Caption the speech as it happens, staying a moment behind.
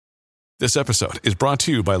This episode is brought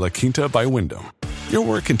to you by La Quinta by Wyndham. Your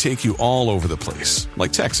work can take you all over the place,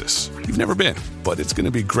 like Texas. You've never been, but it's going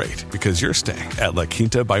to be great because you're staying at La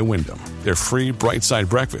Quinta by Wyndham. Their free Bright Side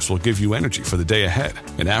breakfast will give you energy for the day ahead.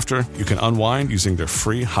 And after, you can unwind using their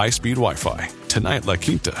free high-speed Wi-Fi. Tonight, La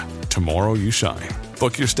Quinta. Tomorrow, you shine.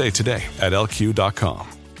 Book your stay today at LQ.com.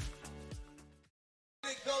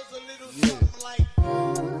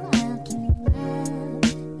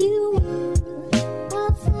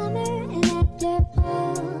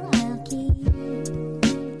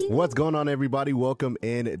 What's going on, everybody? Welcome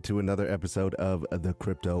in to another episode of the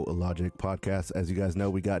Crypto Logic Podcast. As you guys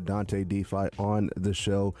know, we got Dante DeFi on the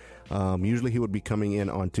show. Usually he would be coming in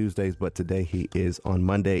on Tuesdays, but today he is on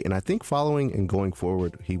Monday. And I think following and going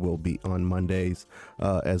forward, he will be on Mondays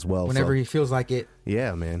as well. Whenever he feels like it.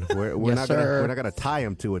 Yeah, man. We're not gonna tie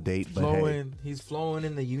him to a date, but hey. He's flowing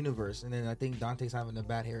in the universe. And then I think Dante's having a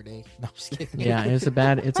bad hair day. No, I'm just kidding. Yeah, it's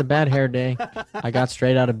a bad hair day. I got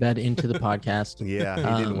straight out of bed into the podcast. Yeah,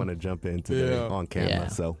 he didn't want to jump in today on camera. Yeah.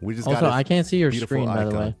 So we just also, I can't see your screen, icon.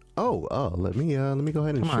 by the way. Oh, let me go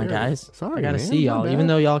ahead and come on, guys. Sorry, I gotta see y'all. Even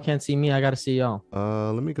though y'all can't see me, I gotta see y'all.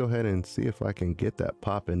 Let me go ahead and see if I can get that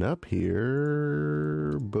popping up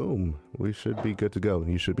here. Boom. We should be good to go.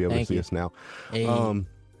 You should be able to see us now. Hey.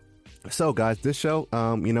 So guys, this show,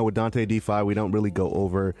 with Dante DeFi, we don't really go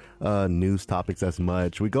over news topics as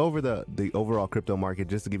much. We go over the overall crypto market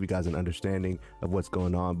just to give you guys an understanding of what's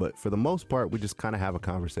going on. But for the most part, we just kind of have a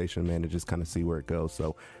conversation, man, and just kind of see where it goes.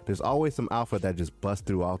 So there's always some alpha that just busts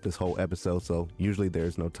throughout this whole episode. So usually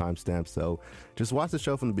there's no timestamp. So just watch the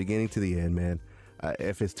show from the beginning to the end, man.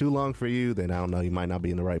 If it's too long for you, then I don't know, you might not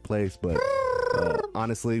be in the right place. But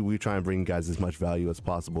honestly, we try and bring you guys as much value as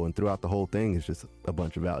possible. And throughout the whole thing, it's just a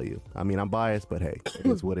bunch of value. I mean, I'm biased, but hey, it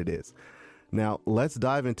is what it is. Now, let's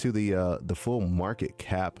dive into the full market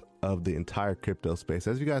cap of the entire crypto space.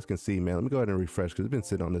 As you guys can see, man, let me go ahead and refresh because it's been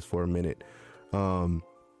sitting on this for a minute.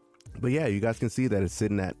 But yeah, you guys can see that it's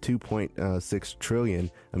sitting at 2.6 trillion.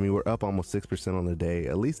 I mean, we're up almost 6% on the day.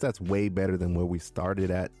 At least that's way better than where we started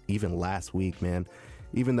at even last week, man.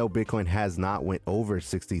 Even though Bitcoin has not went over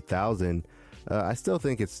 60,000, I still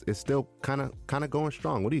think it's still kind of going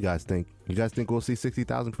strong. What do you guys think? You guys think we'll see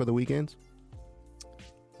 60,000 for the weekends?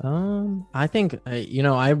 I think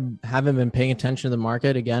I haven't been paying attention to the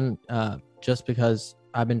market again, just because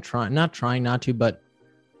I've been not trying not to, but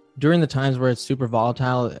during the times where it's super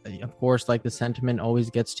volatile, of course, like the sentiment always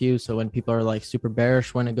gets to you. So when people are like super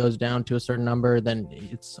bearish when it goes down to a certain number, then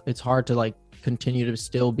it's hard to like continue to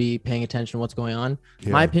still be paying attention to what's going on.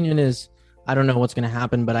 Yeah. My opinion is, I don't know what's going to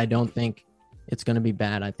happen, but I don't think it's going to be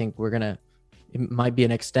bad. I think it might be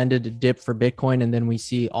an extended dip for Bitcoin, and then we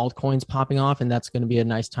see altcoins popping off, and that's going to be a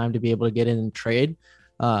nice time to be able to get in and trade.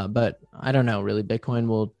 But I don't know, really. Bitcoin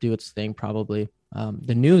will do its thing probably.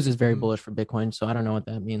 The news is very bullish for Bitcoin, so I don't know what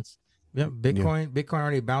that means. Yeah, Bitcoin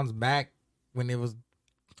already bounced back when it was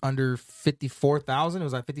under 54,000. It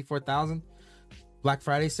was like 54,000 Black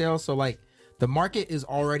Friday sale. So like the market is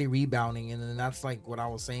already rebounding, and then that's like what I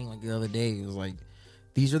was saying like the other day. It was like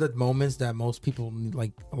these are the moments that most people,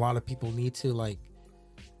 like a lot of people, need to like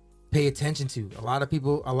pay attention to. A lot of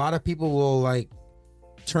people will like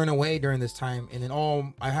turn away during this time, and then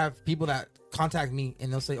I have people that contact me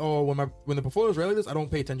and they'll say, oh, when the portfolio is like this, I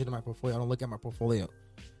don't pay attention to my portfolio. I don't look at my portfolio.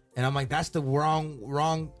 And I'm like, that's the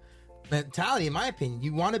wrong mentality, in my opinion.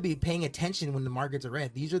 You want to be paying attention when the markets are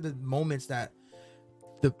red. These are the moments that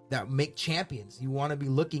make champions. You want to be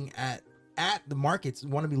looking at the markets. You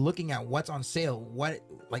want to be looking at what's on sale. What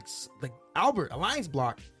like Albert Alliance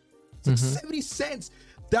Block, it's like 70 cents.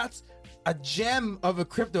 That's a gem of a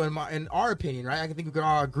crypto in our opinion, right? I think we could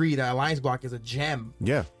all agree that Alliance Block is a gem.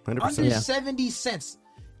 Yeah, 100%. Under 70 cents.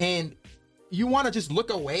 And you want to just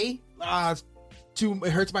look away?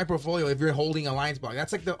 It hurts my portfolio if you're holding Alliance Block.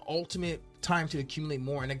 That's like the ultimate time to accumulate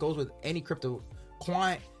more. And it goes with any crypto.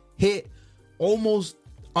 Quant hit almost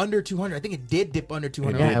under 200. I think it did dip under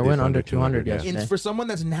 200. Yeah, it went under 200 yesterday. And for someone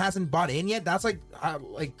that hasn't bought in yet, that's like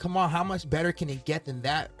come on, how much better can it get than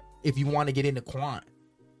that if you want to get into quant?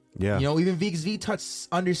 Yeah, even VXV touched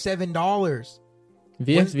under $7.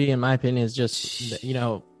 VXV, in my opinion, is just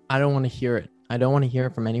I don't want to hear it. I don't want to hear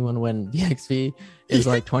it from anyone when VXV is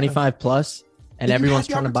like 25 plus, and everyone's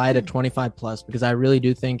trying to buy it at 25 plus, because I really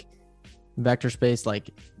do think Vector Space, like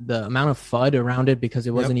the amount of FUD around it, because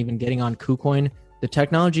it wasn't even getting on KuCoin. The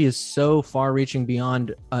technology is so far reaching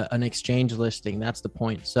beyond an exchange listing. That's the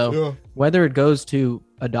point. So whether it goes to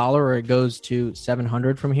 $1 or it goes to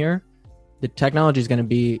 700 from here, the technology is going to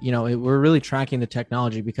be, we're really tracking the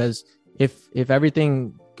technology, because if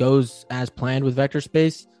everything goes as planned with Vector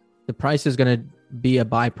Space, the price is going to be a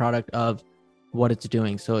byproduct of what it's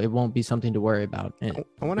doing, so it won't be something to worry about. And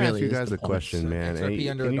I want to ask really you is guys the a point. question, man. XRP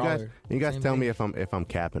under a dollar. You guys Same tell me thing. if I'm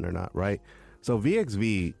capping or not, right? So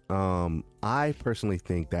VXV, I personally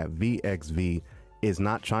think that VXV is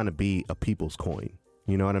not trying to be a people's coin.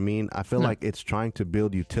 You know what I mean? I feel No. like it's trying to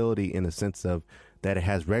build utility in the sense of that it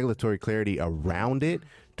has regulatory clarity around it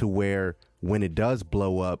to where when it does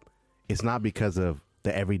blow up, it's not because of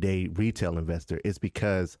the everyday retail investor. It's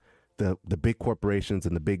because the big corporations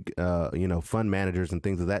and the big fund managers and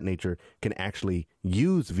things of that nature can actually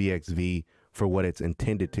use VXV for what it's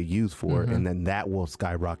intended to use for, and then that will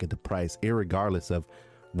skyrocket the price, irregardless of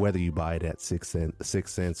whether you buy it at 6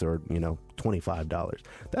 cents or $25.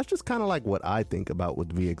 That's just kind of like what I think about with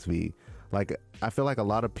VXV. Like, I feel like a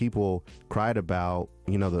lot of people cried about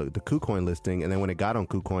the KuCoin listing, and then when it got on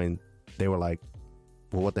KuCoin, they were like,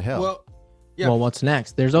 well, what the hell? Well, yeah. Well, what's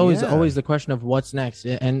next? There's always Yeah. the question of what's next,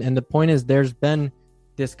 and the point is there's been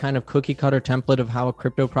this kind of cookie cutter template of how a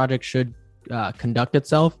crypto project should conduct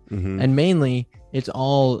itself, and mainly it's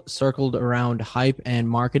all circled around hype and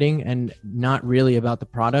marketing, and not really about the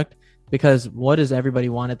product. Because what does everybody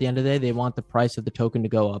want at the end of the day? They want the price of the token to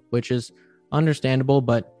go up, which is understandable,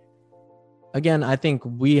 but again, I think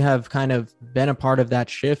we have kind of been a part of that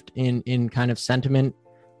shift in kind of sentiment,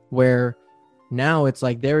 where now it's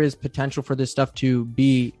like there is potential for this stuff to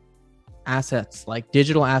be assets, like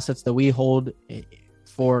digital assets that we hold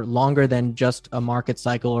for longer than just a market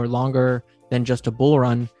cycle or longer than just a bull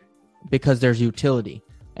run, because there's utility.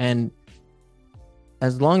 And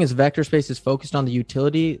as long as Vector Space is focused on the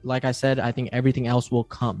utility, like I said, I think everything else will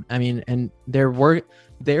come. I mean, and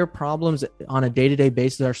their problems on a day-to-day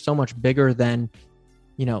basis are so much bigger than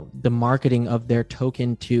the marketing of their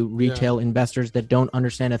token to retail investors that don't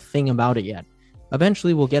understand a thing about it yet.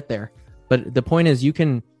 Eventually we'll get there, but the point is you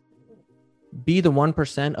can be the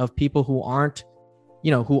 1% of people who aren't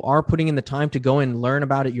who are putting in the time to go and learn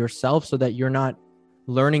about it yourself, so that you're not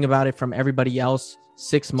learning about it from everybody else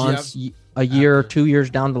 6 months, a year, or 2 years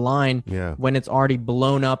down the line, when it's already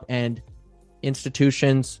blown up and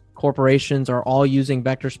institutions, corporations are all using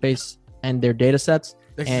Vector Space and their data sets,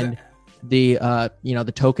 and the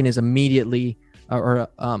the token is immediately or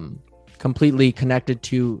completely connected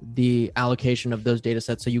to the allocation of those data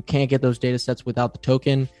sets. So you can't get those data sets without the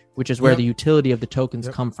token, which is where the utility of the tokens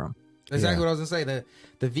come from. Exactly what I was gonna say.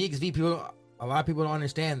 The VXV people, a lot of people don't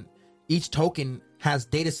understand. Each token has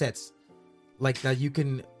data sets like that you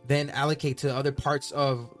can then allocate to other parts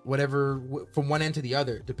of whatever from one end to the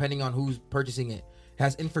other, depending on who's purchasing it. It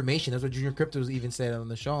has information. That's what Junior Cryptos even said on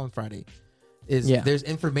the show on Friday. There's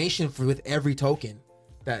information with every token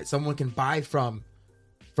that someone can buy from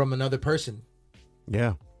another person.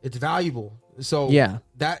 Yeah, it's valuable. So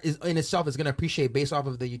that is in itself is going to appreciate based off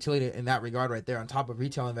of the utility in that regard right there, on top of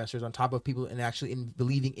retail investors, on top of people and actually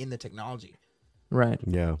believing in the technology. Right.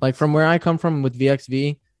 Yeah. Like from where I come from with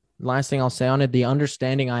VXV, last thing I'll say on it, the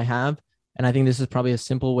understanding I have, and I think this is probably a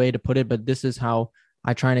simple way to put it, but this is how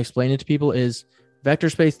I try and explain it to people, is Vector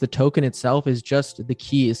Space, the token itself is just the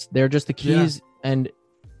keys. They're just the keys. And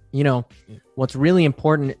what's really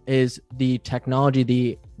important is the technology,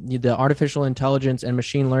 the artificial intelligence and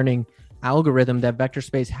machine learning algorithm that Vector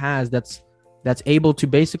Space has that's able to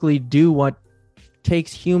basically do what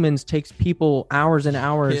takes people hours and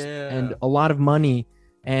hours and a lot of money.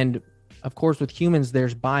 And of course with humans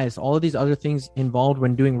there's bias, all of these other things involved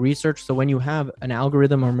when doing research. So when you have an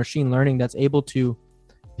algorithm or machine learning that's able to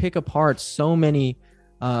pick apart so many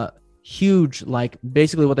huge, like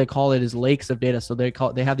basically what they call it is lakes of data. So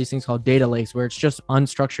they have these things called data lakes, where it's just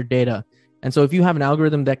unstructured data. And so if you have an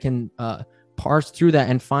algorithm that can parse through that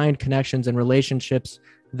and find connections and relationships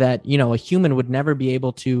that a human would never be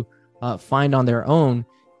able to find on their own,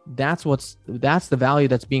 that's the value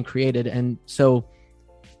that's being created. And so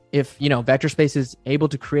if Vector Space is able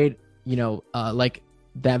to create like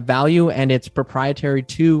that value, and it's proprietary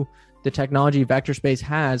to the technology Vector Space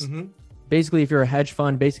has, basically if you're a hedge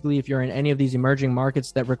fund, basically if you're in any of these emerging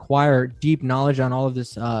markets that require deep knowledge on all of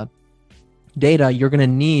this data, you're going to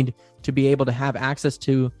need to be able to have access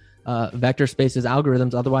to Vector Space's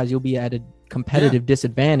algorithms. Otherwise you'll be at a competitive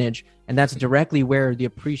disadvantage, and that's directly where the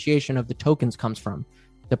appreciation of the tokens comes from.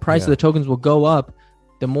 The price of the tokens will go up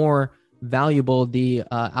the more valuable the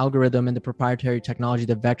algorithm and the proprietary technology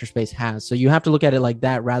that Vector Space has. So you have to look at it like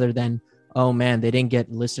that, rather than, oh man, they didn't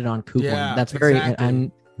get listed on KuCoin. That's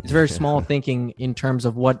and it's very small thinking in terms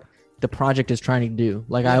of what the project is trying to do.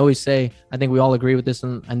 Like I always say, I think we all agree with this,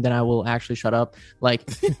 and then I will actually shut up. Like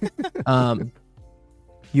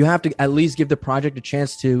you have to at least give the project a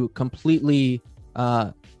chance to completely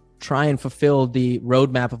try and fulfill the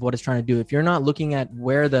roadmap of what it's trying to do, if you're not looking at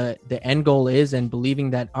where the end goal is and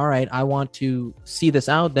believing that, all right, I want to see this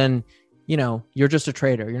out, then, you know, you're just a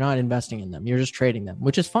trader. You're not investing in them. You're just trading them,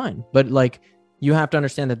 which is fine. But like, you have to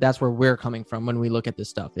understand that that's where we're coming from when we look at this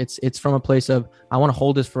stuff. It's from a place of, I want to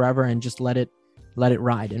hold this forever and just let it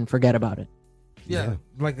ride and forget about it. Yeah.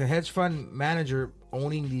 Like the hedge fund manager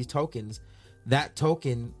owning these tokens, that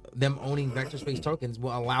token, them owning vector space tokens,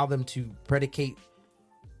 will allow them to predicate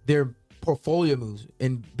their portfolio moves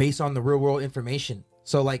and based on the real world information.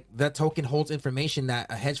 So like that token holds information that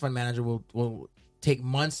a hedge fund manager will take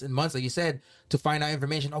months and months, like you said, to find out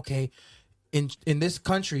information. Okay, in this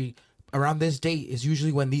country around this date is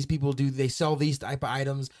usually when these people they sell these type of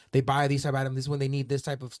items, they buy these type of items, this is when they need this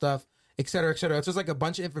type of stuff, et cetera, et cetera. It's just like a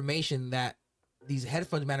bunch of information that these hedge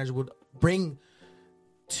fund managers would bring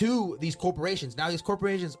to these corporations. Now these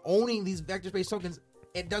corporations owning these vector space tokens,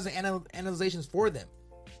 it does analyzations for them.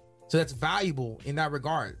 So that's valuable in that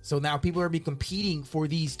regard. So now people are be competing for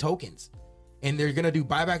these tokens, and they're gonna do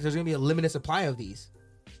buybacks. There's gonna be a limited supply of these.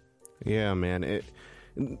 Yeah, man.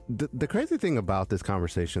 The crazy thing about this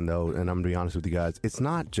conversation, though, and I'm gonna be honest with you guys, it's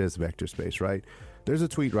not just vector space, right? There's a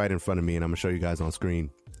tweet right in front of me, and I'm gonna show you guys on screen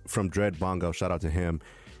from Dread Bongo. Shout out to him.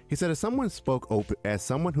 He said, as someone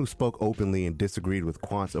who spoke openly and disagreed with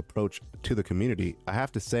Quant's approach to the community, I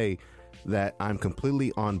have to say that I'm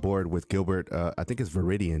completely on board with Gilbert. I think it's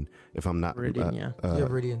Veridian, if I'm not. Veridian,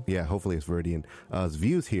 Veridian. Yeah, hopefully it's Veridian. His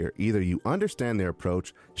views here: either you understand their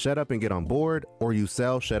approach, shut up and get on board, or you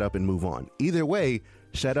sell, shut up and move on. Either way,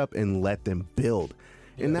 shut up and let them build.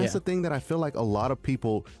 And that's the thing that I feel like a lot of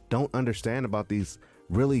people don't understand about these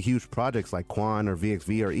really huge projects like Quant or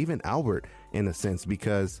VXV or even Albert, in a sense,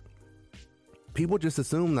 because people just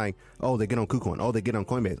assume like, oh, they get on KuCoin, oh, they get on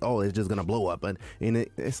Coinbase, oh, it's just gonna blow up. And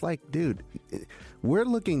it's like, dude, we're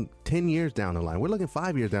looking 10 years down the line, we're looking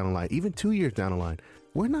 5 years down the line, even 2 years down the line.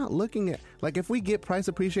 We're not looking at, like, if we get price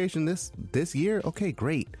appreciation this year, okay,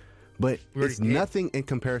 great, but it's nothing in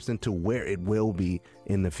comparison to where it will be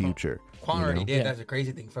in the future. Quant already did. That's a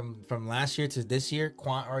crazy thing. From last year to this year,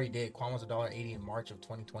 Quant already did. Quant was $1.80 in March of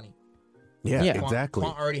 2020. Yeah, exactly.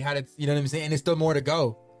 Quant already had it. You know what I'm saying? And there's still more to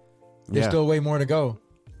go. There's still way more to go.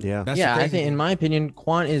 Yeah. I think, in my opinion,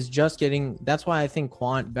 Quant is just getting. That's why I think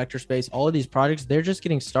Quant, Vector Space, all of these projects, they're just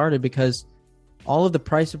getting started, because all of the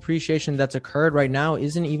price appreciation that's occurred right now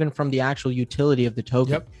isn't even from the actual utility of the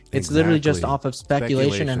token. Yep. It's literally just off of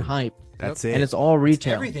speculation and hype. That's it. And it's all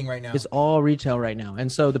retail. It's everything right now. It's all retail right now.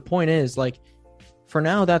 And so the point is, like, for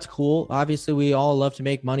now, that's cool. Obviously, we all love to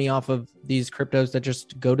make money off of these cryptos that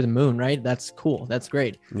just go to the moon, right? That's cool. That's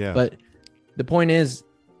great. Yeah. But the point is,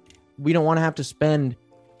 we don't want to have to spend,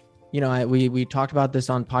 you know, we talked about this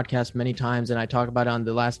on podcasts many times, and I talked about it on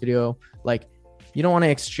the last video. Like, you don't want to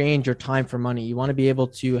exchange your time for money. You want to be able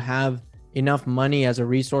to have enough money as a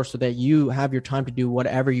resource so that you have your time to do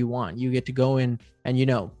whatever you want. You get to go in and, you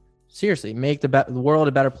know, seriously make the world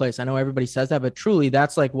a better place. I know everybody says that, but truly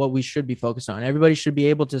that's like what we should be focused on. Everybody should be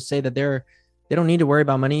able to say that they don't need to worry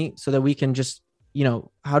about money, so that we can just, you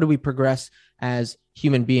know, how do we progress as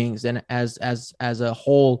human beings and as a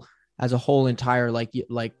whole entire like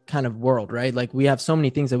kind of world, right? Like, we have so many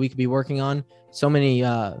things that we could be working on, so many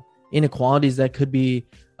inequalities that could be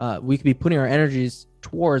we could be putting our energies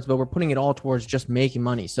towards, but we're putting it all towards just making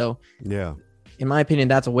money. So yeah, in my opinion,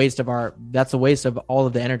 that's a waste of all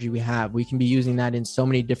of the energy we have. We can be using that in so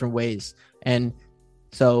many different ways. And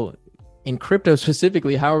so in crypto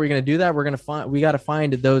specifically, how are we going to do that? We got to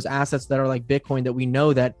find those assets that are like Bitcoin that we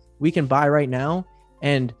know that we can buy right now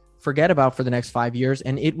and forget about for the next 5 years.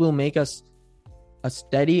 And it will make us a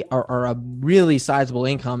steady or a really sizable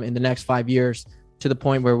income in the next 5 years, to the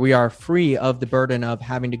point where we are free of the burden of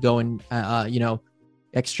having to go and,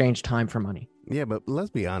 exchange time for money. Yeah, but let's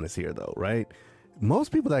be honest here, though, right?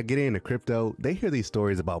 Most people that get into crypto, they hear these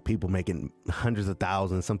stories about people making hundreds of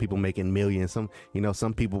thousands, some people making millions,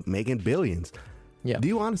 some people making billions. Yeah. Do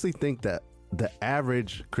you honestly think that the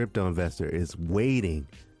average crypto investor is waiting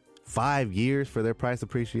 5 years for their price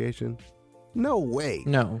appreciation? No way.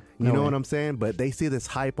 No You know way. what I'm saying? But they see this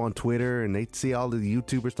hype on Twitter, and they see all the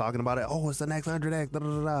YouTubers talking about it. Oh, it's the next 100x, da, da,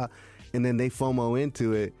 da, da. And then they FOMO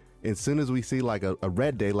into it. As soon as we see like a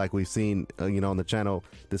red day, like we've seen, on the channel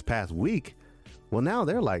this past week, well, now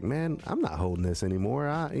they're like, man, I'm not holding this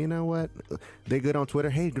anymore. You know what? They get on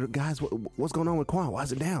Twitter. Hey, guys, what's going on with Quant? Why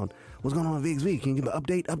is it down? What's going on with VXV? Can you give an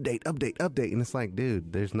update? And it's like,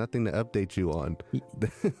 dude, there's nothing to update you on.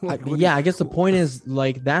 I guess the point is,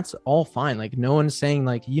 like, that's all fine. Like, no one's saying,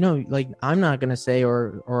 like, like, I'm not going to say,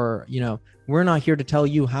 or we're not here to tell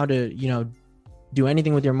you how to, do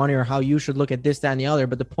anything with your money or how you should look at this, that, and the other.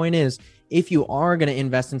 But the point is, if you are going to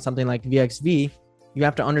invest in something like VXV, you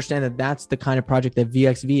have to understand that that's the kind of project that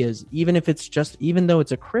VXV is. Even though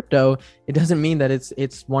it's a crypto, it doesn't mean that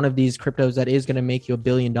it's one of these cryptos that is going to make you $1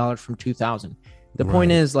 billion from 2000. The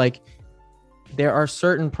point is, like, there are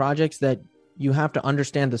certain projects that you have to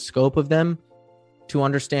understand the scope of them to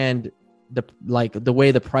understand the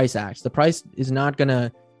way the price acts. The price is not going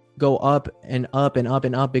to go up and up and up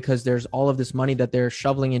and up because there's all of this money that they're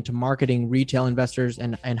shoveling into marketing retail investors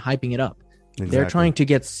and hyping it up. Exactly. They're trying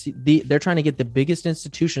to get the biggest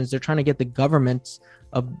institutions. They're trying to get the governments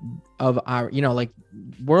of our, like,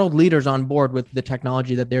 world leaders on board with the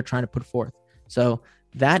technology that they're trying to put forth. So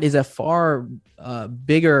that is a far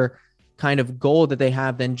bigger kind of goal that they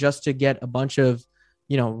have than just to get a bunch of,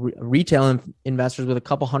 retail investors with a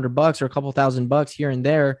couple $100 or a couple $1,000 here and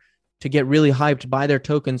there to get really hyped by their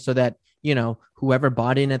tokens so that, whoever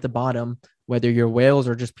bought in at the bottom, whether you're whales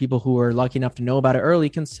or just people who are lucky enough to know about it early,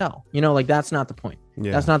 can sell. Like, that's not the point.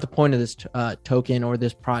 Yeah. That's not the point of this token or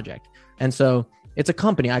this project. And so it's a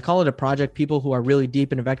company. I call it a project. People who are really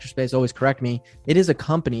deep into vector space always correct me. It is a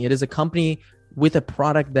company. It is a company with a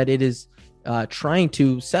product that it is trying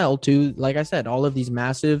to sell to, like I said, all of these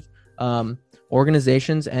massive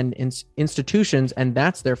organizations and institutions, and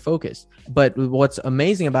that's their focus. But what's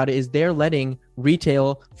amazing about it is they're letting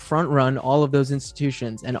retail front run all of those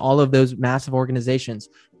institutions and all of those massive organizations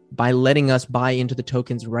by letting us buy into the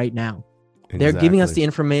tokens right now. Exactly. They're giving us the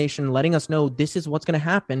information, letting us know this is what's going to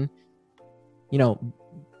happen.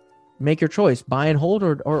 Make your choice, buy and hold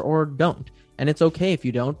or don't. And it's okay if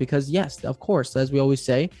you don't, because yes, of course, as we always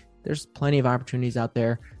say, there's plenty of opportunities out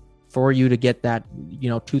there for you to get that,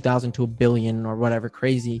 2,000 to $1 billion or whatever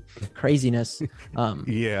craziness.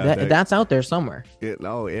 That's out there somewhere.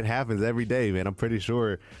 It happens every day, man. I'm pretty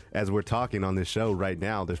sure as we're talking on this show right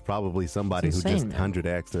now, there's probably somebody who just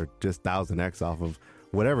 100x or just 1,000x off of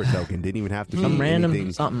whatever token. Didn't even have to some be random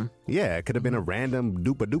anything. Something. Yeah, it could have been a random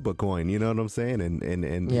dupa coin. You know what I'm saying?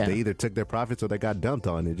 And they either took their profits or they got dumped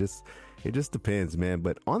on. It just depends, man.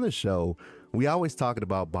 But on the show, we always talking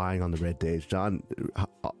about buying on the red days. John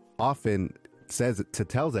often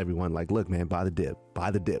tells everyone, like, look, man, buy the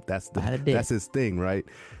dip. That's his thing, right?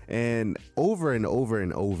 And over and over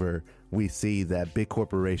and over, we see that big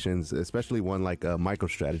corporations, especially one like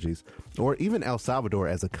MicroStrategies or even El Salvador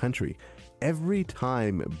as a country, every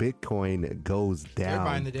time Bitcoin goes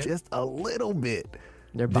down just a little bit,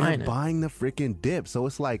 they're buying the freaking dip. So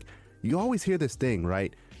it's like, you always hear this thing,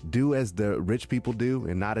 right? Do as the rich people do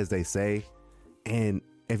and not as they say. And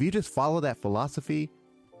if you just follow that philosophy,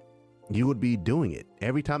 you would be doing it.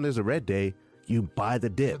 Every time there's a red day, you buy the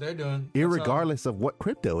dip. What they're doing. Irregardless of what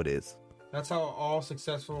crypto it is. That's how all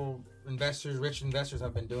successful investors, rich investors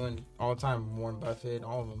have been doing all the time. Warren Buffett,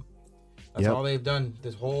 all of them. That's all they've done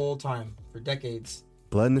this whole time for decades.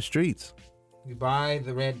 Blood in the streets. You buy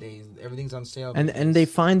the red days. Everything's on sale. And they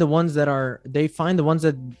find the ones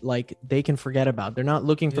that like they can forget about. They're not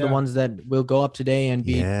looking for the ones that will go up today and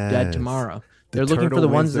be dead tomorrow. They're looking for the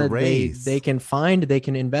ones that they can find, they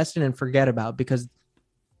can invest in and forget about, because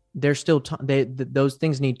they're still those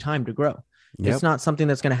things need time to grow. Yep. It's not something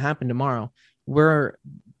that's going to happen tomorrow. We're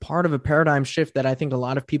part of a paradigm shift that I think a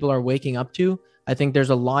lot of people are waking up to. I think there's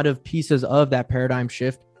a lot of pieces of that paradigm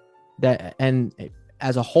shift and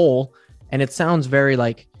as a whole, and it sounds very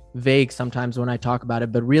like vague sometimes when I talk about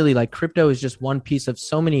it, but really, like, crypto is just one piece of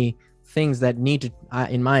so many things that need to,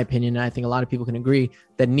 in my opinion, and I think a lot of people can agree,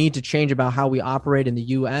 that need to change about how we operate in the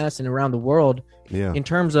US and around the world. In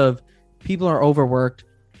terms of, people are overworked,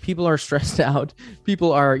 people are stressed out,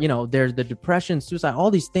 people are, there's the depression, suicide,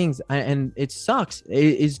 all these things, and it sucks.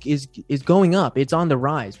 It is going up. It's on the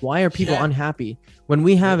rise. Why are people unhappy when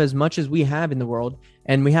we have as much as we have in the world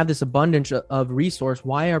and we have this abundance of resource?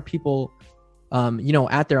 Why are people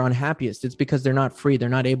at their unhappiest? It's because they're not free. They're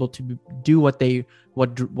not able to do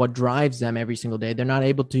what drives them every single day. They're not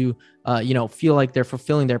able to, feel like they're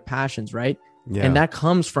fulfilling their passions, right? Yeah. And that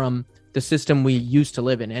comes from the system we used to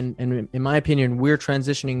live in. And in my opinion, we're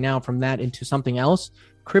transitioning now from that into something else.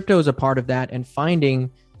 Crypto is a part of that, and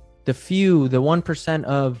finding the 1%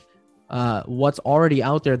 of what's already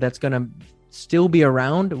out there that's going to still be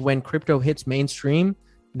around when crypto hits mainstream.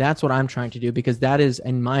 That's what I'm trying to do, because that is,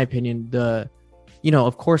 in my opinion,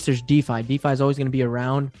 of course there's DeFi. DeFi is always going to be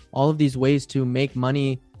around. All of these ways to make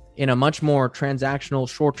money in a much more transactional,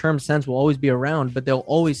 short-term sense will always be around, but there'll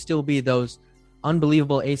always still be those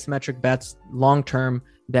unbelievable asymmetric bets long-term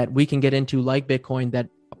that we can get into, like Bitcoin, that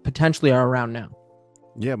potentially are around now.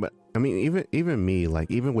 Yeah, but I mean, even me, like,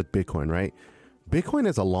 even with Bitcoin, right? Bitcoin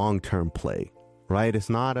is a long-term play, right? It's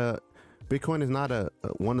not Bitcoin is not a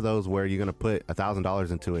one of those where you're going to put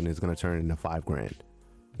 $1,000 into it and it's going to turn into $5,000.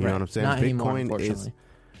 You know what I'm saying? Not anymore, Bitcoin unfortunately.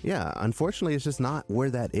 unfortunately, it's just not where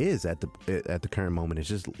that is at the current moment. It's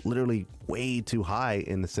just literally way too high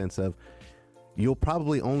in the sense of you'll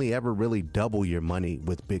probably only ever really double your money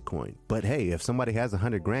with Bitcoin. But hey, if somebody has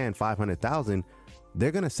 $100,000, 500,000,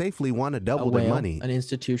 they're gonna safely want to double their money. An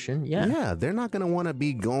institution, yeah, they're not gonna want to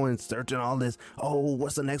be going searching all this. Oh,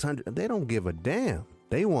 what's the next 100? They don't give a damn.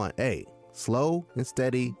 They want slow and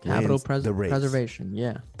steady capital the race. preservation.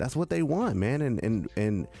 Yeah, that's what they want, man.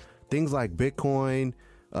 And things like Bitcoin,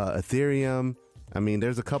 Ethereum. I mean,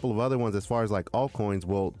 there's a couple of other ones as far as like altcoins.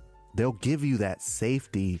 Well, they'll give you that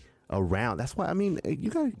safety around. That's why, I mean,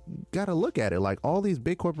 you gotta look at it like all these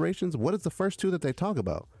big corporations. What is the first two that they talk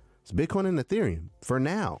about? It's Bitcoin and Ethereum for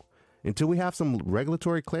now. Until we have some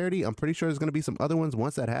regulatory clarity, I'm pretty sure there's going to be some other ones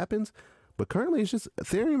once that happens. But currently, it's just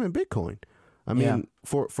Ethereum and Bitcoin. I mean,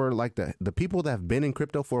 for like the people that have been in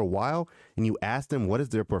crypto for a while, and you ask them what is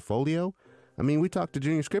their portfolio. I mean, we talked to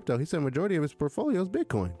Junior's Crypto. He said majority of his portfolio is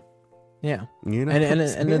Bitcoin. Yeah, you know,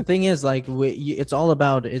 and the thing is, like, it's all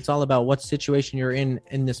about what situation you're in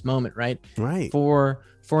this moment, right? Right. For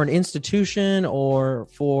an institution or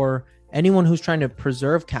for anyone who's trying to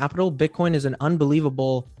preserve capital, Bitcoin is an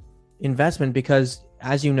unbelievable investment because,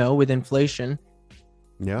 as you know, with inflation,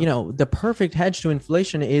 the perfect hedge to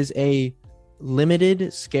inflation is a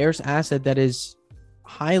limited, scarce asset that is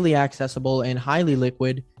highly accessible and highly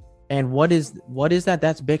liquid. And what is that?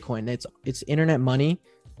 That's Bitcoin. It's internet money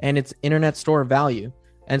and it's internet store of value.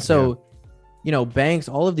 And so, banks,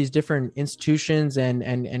 all of these different institutions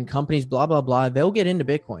and companies, blah, blah, blah, they'll get into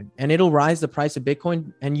Bitcoin and it'll rise the price of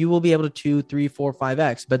Bitcoin and you will be able to 2, 3, 4,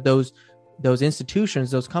 5x. But those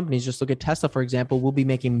institutions, those companies, just look at Tesla, for example, will be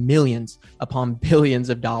making millions upon billions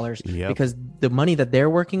of dollars because the money that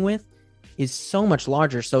they're working with is so much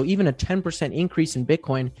larger. So even a 10% increase in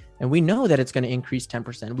Bitcoin, and we know that it's going to increase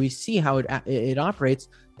 10%. We see how it operates.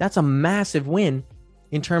 That's a massive win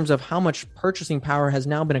in terms of how much purchasing power has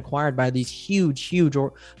now been acquired by these huge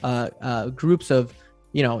groups of,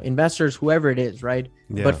 investors, whoever it is, right?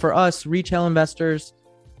 Yeah. But for us retail investors,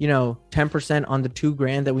 10% on the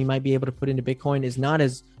 $2,000 that we might be able to put into Bitcoin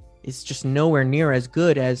it's just nowhere near as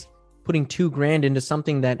good as putting $2,000 into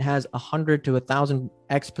something that has 100 to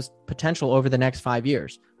 1,000x potential over the next 5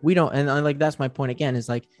 years. We don't, and like that's my point again, is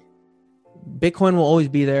like Bitcoin will always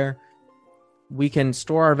be there. We can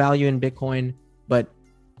store our value in Bitcoin, but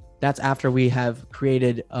that's after we have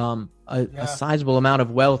created a sizable amount of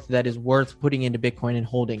wealth that is worth putting into Bitcoin and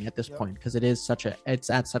holding at this point, because it's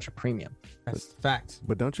at such a premium. That's fact.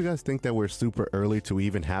 But don't you guys think that we're super early to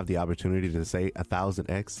even have the opportunity to say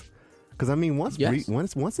 1,000x? Because I mean, once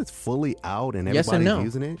it's fully out and everybody's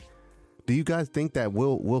using it, do you guys think that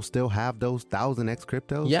we'll still have those 1,000x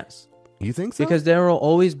cryptos? Yes. You think so? Because there will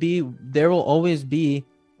always be.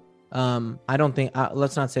 I don't think.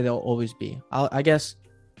 Let's not say there'll always be. I guess,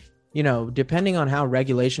 depending on how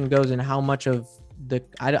regulation goes and how much of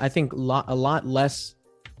I think a lot less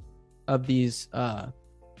of these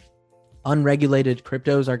unregulated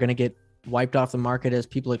cryptos are going to get wiped off the market as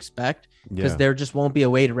people expect, because there just won't be a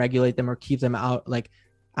way to regulate them or keep them out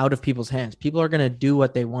of people's hands. People are going to do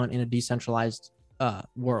what they want in a decentralized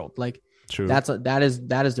world. Like, true. That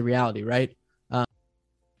is the reality, right? I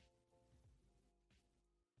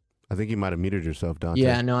think you might have muted yourself, Dante.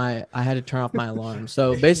 Yeah, no, I had to turn off my alarm.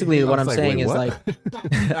 So basically what I'm saying is like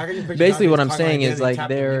basically what I'm saying is like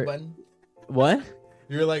they're what?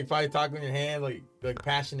 You're like probably talking with your hand like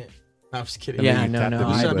passionate. No, I'm just kidding. Yeah, no.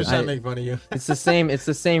 I'm just trying to make fun of you. It's the same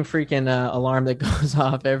freaking alarm that goes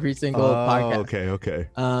off every single podcast. Okay.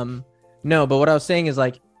 No, but what I was saying is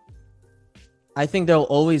like, I think there'll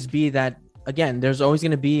always be that. Again, there's always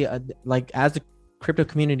going to be as the crypto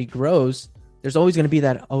community grows, there's always going to be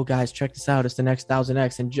that. Oh, guys, check this out! It's the next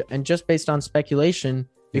 1,000x, and just based on speculation,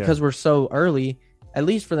 because we're so early, at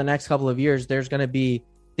least for the next couple of years, there's going to be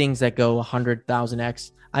things that go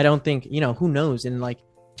 100,000x. I don't think who knows in like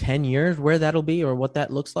 10 years where that'll be or what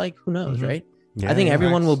that looks like. Who knows, right? I think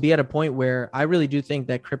everyone will be at a point where I really do think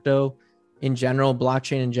that crypto in general,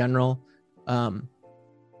 blockchain in general,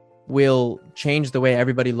 will change the way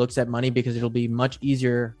everybody looks at money, because it'll be much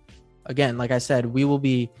easier. Again, like I said, we will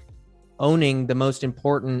be owning the most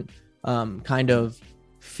important kind of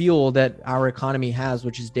fuel that our economy has,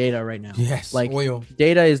 which is data right now. Yes, like oil.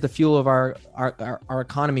 Data is the fuel of our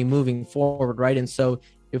economy moving forward, right? And so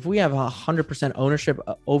if we have 100% ownership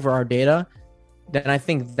over our data, then I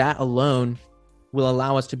think that alone will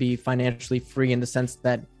allow us to be financially free, in the sense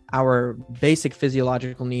that our basic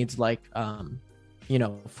physiological needs like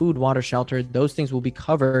food, water, shelter, those things will be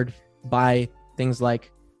covered by things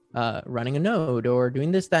like running a node or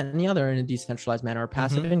doing this, that, and the other in a decentralized manner or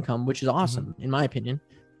passive income, which is awesome in my opinion.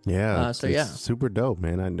 Yeah. So it's yeah. super dope,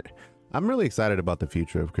 man. I'm really excited about the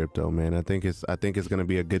future of crypto, man. I think it's going to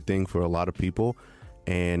be a good thing for a lot of people.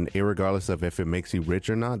 And irregardless of if it makes you rich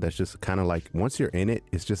or not, that's just kind of like, once you're in it,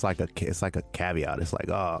 it's just like a caveat. It's like,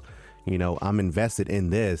 oh, I'm invested in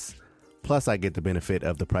this, plus I get the benefit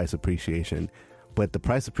of the price appreciation. But the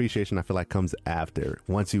price appreciation, I feel like, comes after,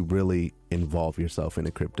 once you really involve yourself in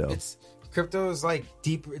the crypto. Crypto is like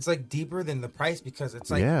deeper. It's like deeper than the price, because it's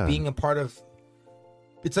like being a part of.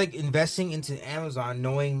 It's like investing into Amazon,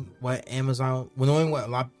 knowing what a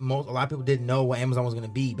lot of people didn't know what Amazon was going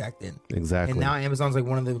to be back then. Exactly. And now Amazon's like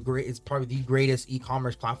one of the it's probably the greatest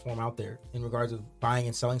e-commerce platform out there in regards of buying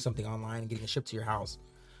and selling something online and getting it shipped to your house.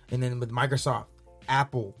 And then with Microsoft,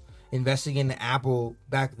 Apple, investing in Apple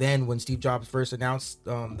back then when Steve Jobs first announced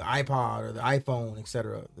the iPod or the iPhone,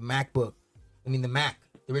 etc., the MacBook. I mean the Mac,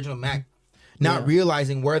 the original Mac. Not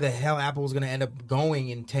realizing where the hell Apple was going to end up going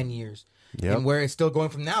in 10 years. Yep. And where it's still going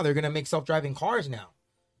from now. They're going to make self-driving cars now.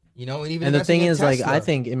 And the thing is, like, I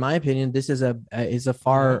think, in my opinion, this is a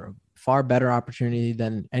far better opportunity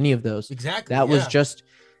than any of those. Exactly. That was just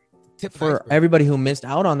for everybody who missed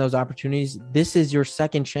out on those opportunities. This is your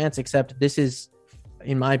second chance, except this is,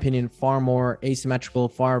 in my opinion, far more asymmetrical,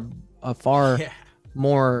 far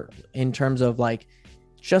more in terms of like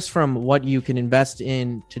just from what you can invest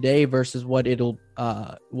in today versus what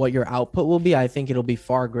your output will be. I think it'll be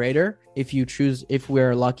far greater if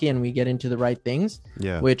we're lucky and we get into the right things.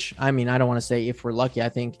 Yeah. Which, I mean, I don't want to say if we're lucky. I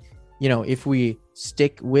think, if we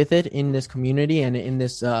stick with it in this community and in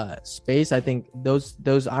this space, I think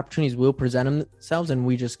those opportunities will present themselves, and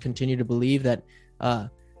we just continue to believe that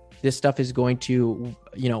this stuff is going to,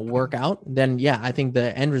 work out. Then, yeah, I think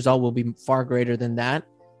the end result will be far greater than that.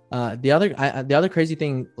 The other crazy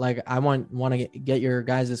thing, like, I want to get your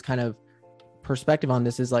guys' kind of perspective on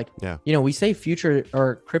this is like, we say future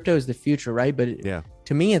or crypto is the future, right? But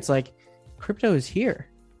to me, it's like crypto is here.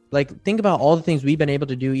 Like, think about all the things we've been able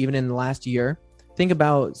to do even in the last year. Think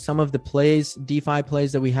about some of the DeFi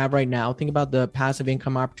plays that we have right now. Think about the passive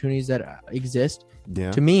income opportunities that exist.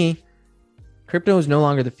 Yeah. To me, crypto is no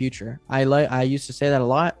longer the future. I used to say that a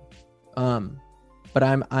lot. But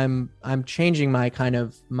I'm changing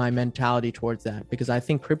my mentality towards that, because I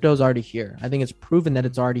think crypto is already here. I think it's proven that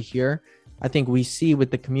it's already here. I think we see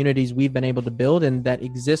with the communities we've been able to build and that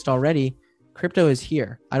exist already, crypto is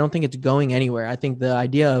here. I don't think it's going anywhere. I think the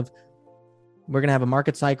idea of we're going to have a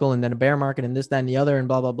market cycle and then a bear market and this, that, and the other and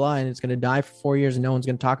blah, blah, blah, and it's going to die for 4 years and no one's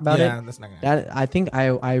going to talk about it. That's not going to happen. I think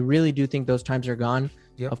I really do think those times are gone.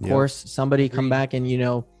 Yep. Of course, somebody come back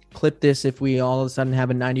and, clip this if we all of a sudden have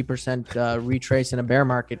a 90% retrace in a bear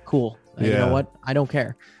market. Cool. You know what? I don't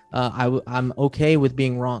care. I'm okay with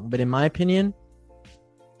being wrong. But in my opinion,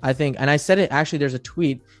 I think, and I said it, actually, there's a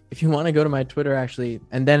tweet. If you want to go to my Twitter, actually,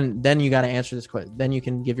 and then you got to answer this question. Then you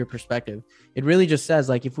can give your perspective. It really just says,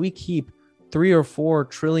 like, if we keep $3 or $4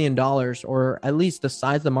 trillion, or at least the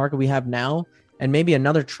size of the market we have now, and maybe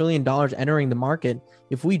another $1 trillion entering the market,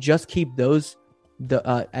 if we just keep those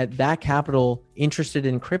at that capital interested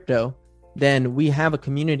in crypto, then we have a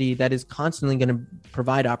community that is constantly going to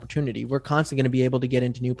provide opportunity. We're constantly going to be able to get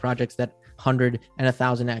into new projects that 100 and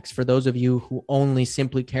 1,000x for those of you who only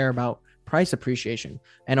simply care about price appreciation.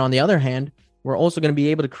 And on the other hand, we're also going to be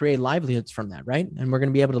able to create livelihoods from that, right? And we're going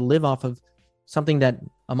to be able to live off of something that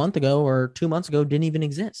a month ago or 2 months ago didn't even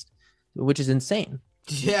exist, which is insane.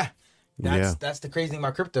 Yeah. That's the crazy thing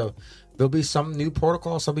about crypto. There'll be some new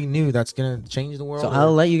protocol, something new that's going to change the world. So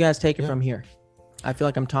I'll let you guys take it from here. I feel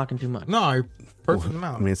like I'm talking too much. No, you're perfect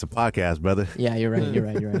amount. I mean, it's a podcast, brother. Yeah, you're right.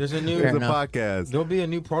 There's a new it's a podcast. There'll be a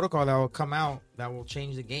new protocol that will come out that will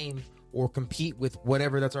change the game or compete with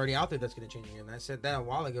whatever that's already out there that's going to change the game. And I said that a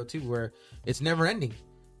while ago too, where it's never ending.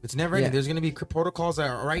 It's never ending. There's going to be protocols that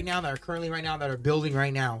are currently right now that are building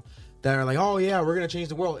right now that are like, oh yeah, we're going to change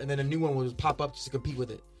the world, and then a new one will just pop up just to compete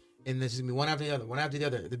with it. And this is gonna be one after the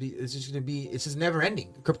other. It's just never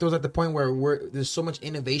ending. Crypto's at the point where there's so much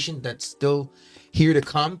innovation that's still here to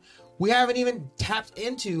come. We haven't even tapped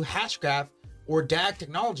into Hashgraph or DAG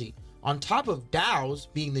technology. On top of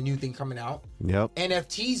DAOs being the new thing coming out,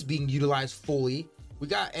 NFTs being utilized fully. We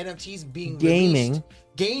got NFTs being released.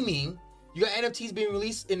 Gaming. You got NFTs being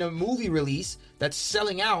released in a movie release that's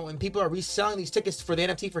selling out, and people are reselling these tickets for the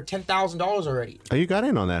NFT for $10,000 already. Oh, you got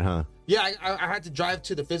in on that, huh? Yeah, I had to drive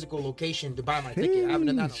to the physical location to buy my ticket. I haven't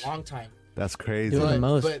done that in a long time. That's crazy. Doing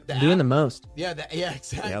the most. Yeah,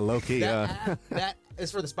 exactly. Yeah, low key. That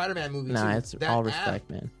is for the Spider-Man movie. Nah, too. it's that all respect,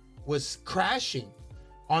 man. Was crashing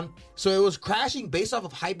So it was crashing based off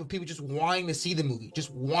of hype of people just wanting to see the movie,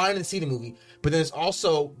 But then it's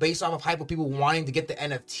also based off of hype of people wanting to get the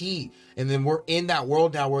NFT. And then we're in that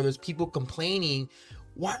world now where there's people complaining,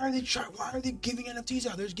 why are they giving NFTs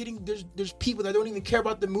out? There's people that don't even care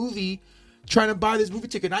about the movie trying to buy this movie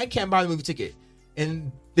ticket. And I can't buy the movie ticket.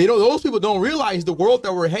 And those people don't realize the world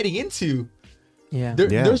that we're heading into. Yeah.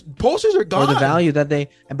 There's posters are gone. Or the value that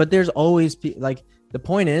but there's always like, the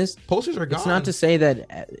point is, posters are gone. It's not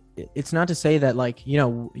to say that like, you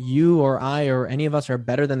know, you or I or any of us are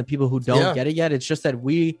better than the people who don't get it yet. It's just that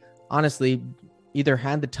we honestly either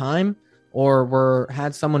had the time or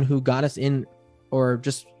had someone who got us in, or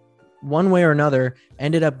just one way or another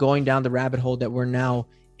ended up going down the rabbit hole that we're now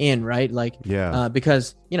in, right? Like,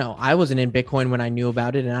 because, you know, I wasn't in Bitcoin when I knew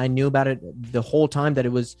about it, and I knew about it the whole time that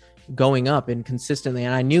it was going up and consistently.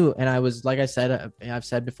 And I knew, and I was, like I said, I've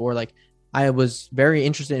said before, like, I was very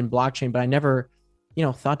interested in blockchain, but I never, you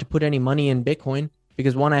know, thought to put any money in Bitcoin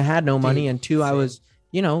because one, I had no money, and two, I was,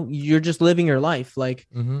 you know, you're just living your life. Like,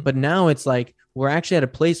 but now it's like, we're actually at a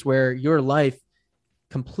place where your life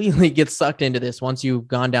completely gets sucked into this once you've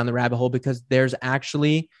gone down the rabbit hole, because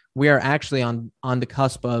we are actually on the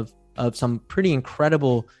cusp of some pretty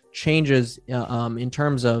incredible changes in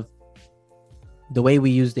terms of the way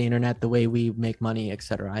we use the internet, the way we make money,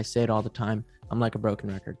 etc. I say it all the time. I'm like a broken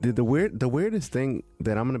record. Dude, the weirdest thing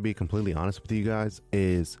that I'm going to be completely honest with you guys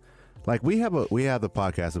is, like, we have the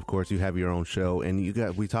podcast, of course. You have your own show,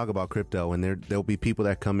 and we talk about crypto, and there'll be people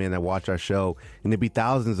that come in that watch our show, and there'll be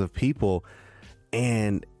thousands of people,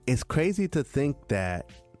 and it's crazy to think that,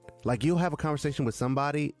 like, you'll have a conversation with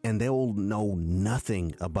somebody and they'll know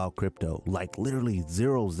nothing about crypto, like literally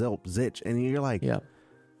zero zilch, and you're like,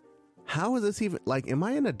 how is this even, like, am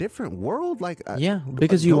I in a different world? Like,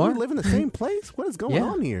 because you are live in the same place. What is going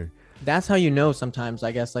on here? That's how you know sometimes,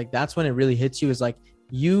 I guess. Like, that's when it really hits you, is like,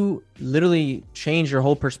 you literally change your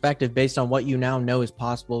whole perspective based on what you now know is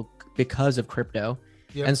possible because of crypto.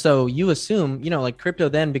 And so you assume, you know, like, crypto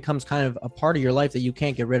then becomes kind of a part of your life that you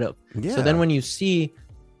can't get rid of. So then when you see,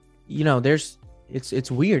 you know,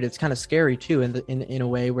 it's weird. It's kind of scary too, in a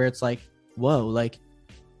way where it's like, whoa, like,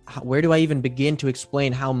 where do I even begin to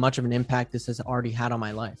explain how much of an impact this has already had on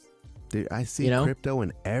my life? Dude, I see crypto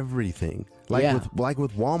in everything. Like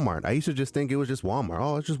with Walmart. I used to just think it was just Walmart.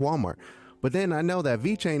 Oh, it's just Walmart. But then I know that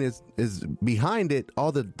VeChain is behind it,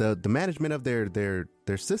 all the management of their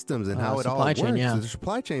systems and how it all works. The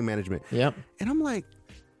supply chain management. Yep. And I'm like,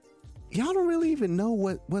 y'all don't really even know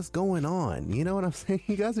what's going on. You know what I'm saying?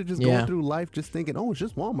 You guys are just going through life just thinking, oh, it's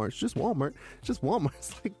just Walmart. It's just Walmart. It's just Walmart.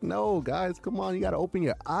 It's like, no, guys, come on. You got to open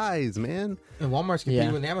your eyes, man. And Walmart's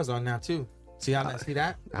competing with Amazon now, too. See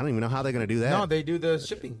that? I don't even know how they're going to do that. No, they do the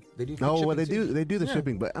shipping. They do the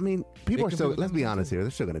shipping. But, I mean, people are still, let's be honest here,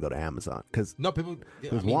 they're still going to go to Amazon. Because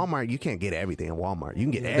Walmart, you can't get everything in Walmart. You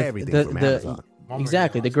can get everything from Amazon.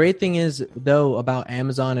 Exactly. The great thing is, though, about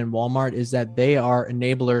Amazon and Walmart is that they are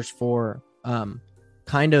enablers for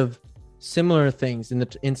kind of similar things in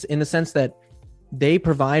the sense that they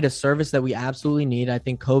provide a service that we absolutely need. I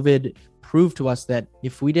think COVID proved to us that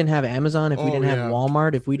if we didn't have Amazon, if we didn't have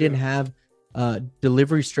Walmart, if we didn't have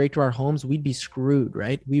delivery straight to our homes, we'd be screwed,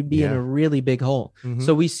 right? We'd be in a really big hole.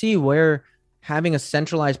 So we see where having a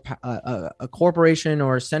centralized a corporation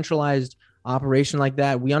or a centralized operation like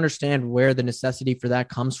that, we understand where the necessity for that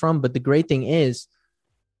comes from. But the great thing is,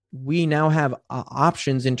 we now have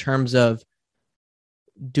options in terms of,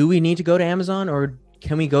 do we need to go to Amazon, or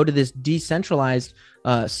can we go to this decentralized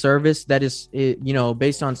service that is, you know,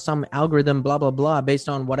 based on some algorithm, blah, blah, blah, based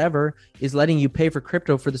on whatever, is letting you pay for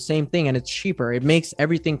crypto for the same thing, and it's cheaper. It makes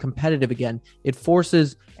everything competitive again. It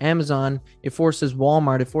forces Amazon, it forces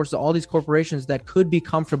Walmart, it forces all these corporations that could be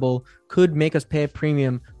comfortable, could make us pay a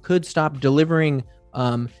premium, could stop delivering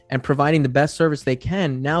and providing the best service they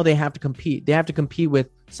can. Now they have to compete. They have to compete with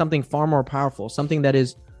something far more powerful, something that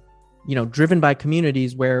is, you know, driven by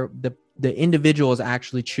communities where the individuals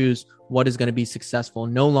actually choose what is going to be successful.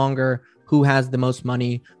 No longer who has the most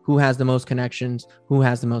money, who has the most connections, who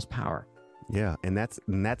has the most power. Yeah, and that's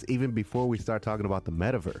even before we start talking about the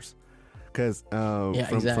metaverse. Because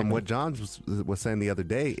from what John was saying the other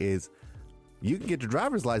day is, you can get your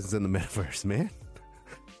driver's license in the metaverse, man.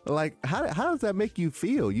 Like, how does that make you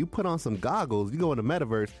feel? You put on some goggles, you go in the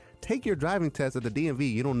metaverse, take your driving test at the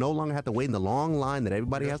DMV. You don't no longer have to wait in the long line that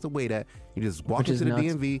everybody has to wait at. You just walk into the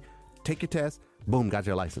DMV, take your test, boom, got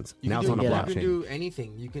your license. Now it's on the blockchain. You can do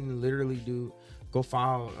anything. You can literally go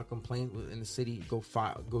file a complaint in the city, go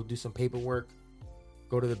do some paperwork,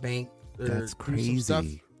 go to the bank. That's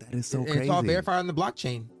crazy. That is so crazy. It's all verified on the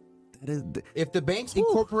blockchain. If the banks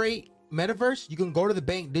incorporate metaverse, you can go to the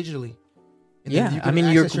bank digitally. And then Yeah, you I can mean,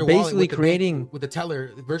 you're access your wallet basically with the bank- creating with the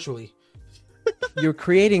teller virtually. you're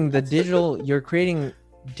creating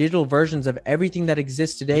digital versions of everything that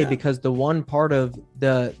exists today, Yeah. because the one part of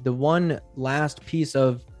the one last piece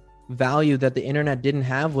of value that the internet didn't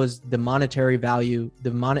have was the monetary value,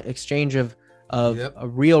 the exchange of Yep. a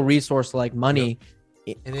real resource like money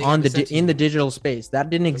And they on have it sent to in you. the digital space. That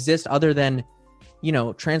didn't exist other than,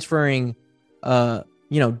 transferring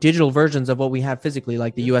digital versions of what we have physically,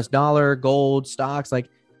 like the US dollar, gold, stocks, but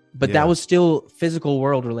Yeah. that was still physical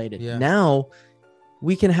world related. Yeah. Now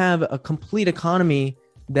we can have a complete economy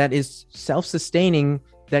that is self-sustaining,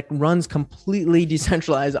 that runs completely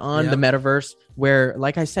decentralized on Yep. the metaverse, where,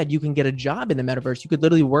 like I said, you can get a job in the metaverse. You could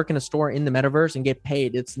literally work in a store in the metaverse and get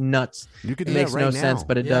paid. It's nuts. You could It do makes that right no now. sense,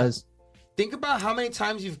 but it Yeah. does. Think about how many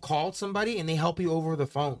times you've called somebody and they help you over the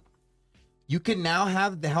phone. You can now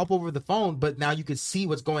have the help over the phone, but now you can see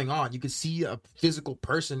what's going on. You can see a physical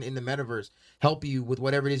person in the metaverse help you with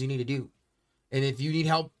whatever it is you need to do. And if you need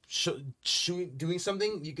help doing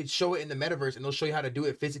something, you could show it in the metaverse, and they'll show you how to do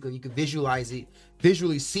it physically. You can visualize it,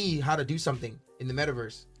 visually see how to do something in the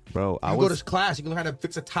metaverse. Bro, You go to class, you can learn how to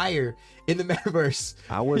fix a tire in the metaverse.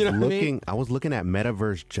 I was You know what I mean? looking I was looking at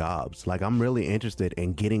metaverse jobs. Like, I'm really interested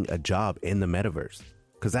in getting a job in the metaverse.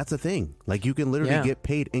 Because that's a thing. Like, you can literally Yeah. get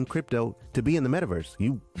paid in crypto to be in the metaverse.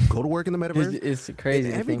 You go to work in the metaverse. It's crazy to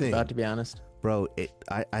think everything. about, to be honest. Bro,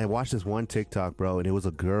 I watched this one TikTok, bro, and it was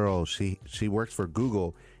a girl. She works for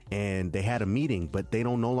Google, and they had a meeting, but they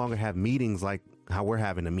don't no longer have meetings like how we're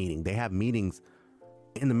having a meeting. They have meetings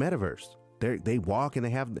in the metaverse. They walk and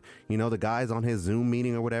they have, the guys on his Zoom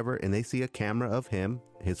meeting or whatever, and they see a camera of him,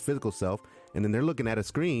 his physical self, and then they're looking at a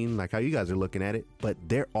screen like how you guys are looking at it, but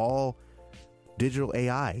they're all digital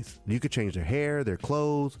AIs. You could change their hair, their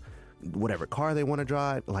clothes, whatever car they want to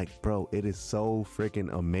drive. Like, bro, it is so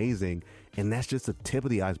freaking amazing. And that's just the tip of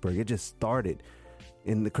the iceberg. It just started.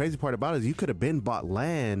 And the crazy part about it is you could have been bought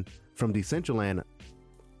land from Decentraland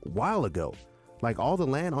a while ago. Like, all the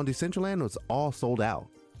land on Decentraland was all sold out.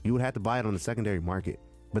 You would have to buy it on the secondary market.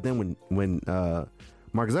 But then when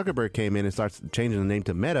Mark Zuckerberg came in and starts changing the name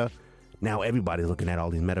to Meta, now everybody's looking at all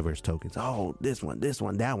these metaverse tokens. Oh, this one,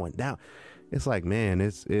 that one, that. It's like, man,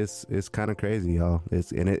 it's kind of crazy, y'all.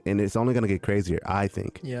 It's only gonna get crazier, I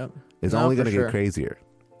think. Yep. It's No, only for gonna sure. get crazier.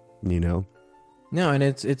 No, and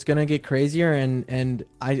it's gonna get crazier, and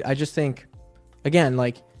I just think, again,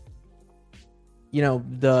 like,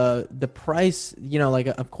 the price,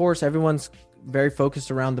 of course everyone's very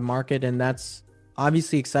focused around the market, and that's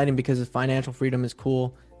obviously exciting because the financial freedom is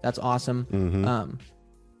cool. That's awesome. Mm-hmm.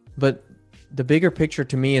 But the bigger picture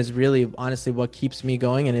to me is really honestly what keeps me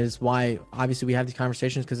going, and is why obviously we have these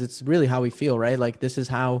conversations, because it's really how we feel, right? Like, this is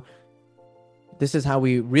how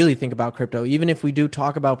we really think about crypto. Even if we do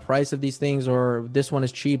talk about price of these things, or this one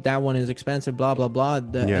is cheap, that one is expensive, blah blah blah,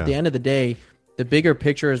 at the end of the day, the bigger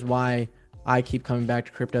picture is why I keep coming back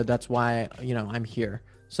to crypto. That's why I'm here.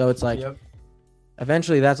 So it's like, Yep.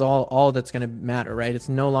 eventually that's all that's going to matter, right? It's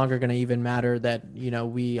no longer going to even matter that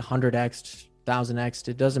we 100x 1000x.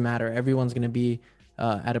 It doesn't matter. Everyone's going to be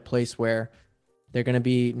at a place where they're going to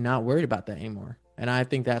be not worried about that anymore, and I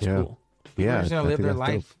think that's cool. Yeah, People are just gonna I live think their that's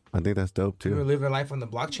dope. life. I think that's dope You're gonna too. live your life on the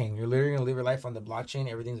blockchain. You're literally gonna live your life on the blockchain.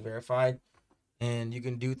 Everything's verified, and you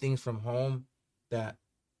can do things from home that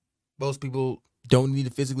most people don't need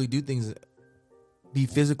to physically do things. Be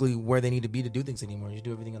physically where they need to be to do things anymore. You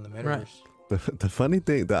do everything on the metaverse. Right. The funny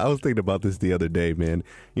thing that I was thinking about this the other day, man.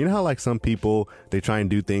 You know how like some people, they try and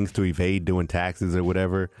do things to evade doing taxes or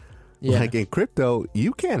whatever. Yeah, Like, in crypto,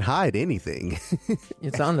 you can't hide anything.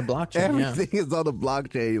 it's on the blockchain. Yeah. Everything is on the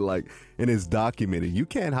blockchain, like, and it's documented. You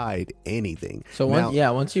can't hide anything. So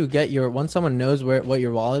Now- once someone knows what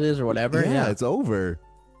your wallet is or whatever, yeah, it's over.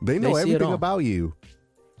 They know see it everything all. about you.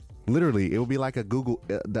 Literally, it will be like a Google,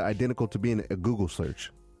 the identical to being a Google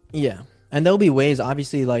search. Yeah. And there'll be ways,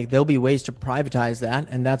 obviously, like there'll be ways to privatize that,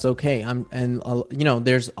 and that's okay.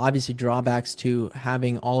 There's obviously drawbacks to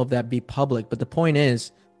having all of that be public, but the point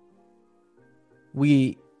is,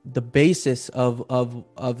 the basis of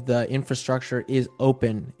the infrastructure is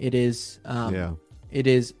open. It is, it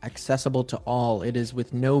is accessible to all. It is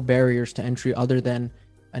with no barriers to entry other than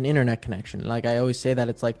an internet connection. Like I always say that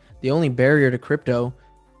it's like the only barrier to crypto,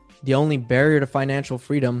 the only barrier to financial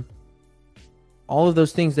freedom, all of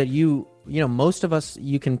those things that most of us,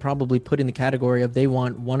 you can probably put in the category of they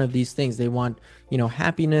want one of these things. They want,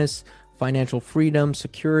 happiness, financial freedom,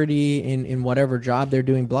 security in whatever job they're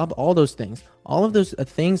doing, blah, blah, all those things. All of those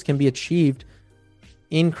things can be achieved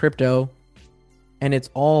in crypto, and it's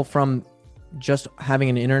all from just having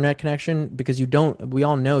an internet connection, because we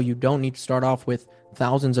all know you don't need to start off with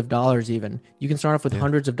thousands of dollars. Even you can start off with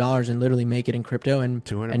hundreds of dollars and literally make it in crypto and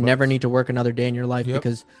never need to work another day in your life,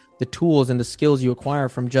 because the tools and the skills you acquire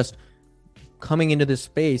from just coming into this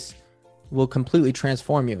space will completely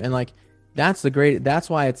transform you. And like, that's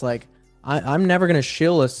why it's like, I'm never going to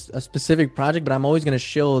shill a specific project, but I'm always going to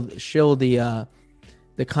shill the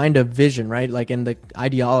kind of vision, right? Like, and the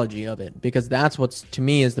ideology of it, because that's what's, to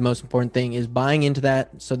me, is the most important thing, is buying into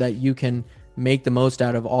that so that you can make the most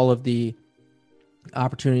out of all of the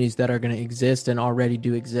opportunities that are going to exist and already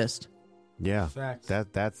do exist. Yeah, Facts.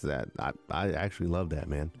 that's that. I actually love that,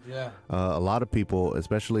 man. Yeah. A lot of people,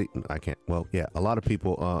 especially a lot of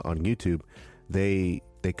people on YouTube, they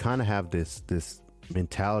kind of have this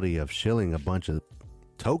mentality of shilling a bunch of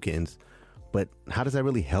tokens, but how does that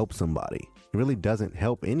really help somebody? It really doesn't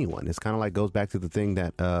help anyone. It's kind of like, goes back to the thing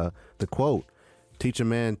that the quote, teach a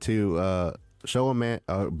man to show a man,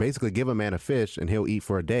 basically give a man a fish and he'll eat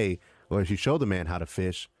for a day, or if you show the man how to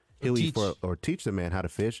fish, he'll eat for, or teach the man how to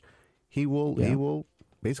fish, he will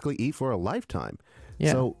basically eat for a lifetime.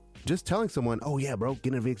 Yeah. So just telling someone, oh yeah, bro,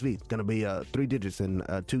 get in a VXV, it's gonna be 3 digits in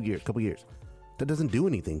couple years, that doesn't do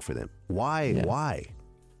anything for them. Why? Yeah. Why?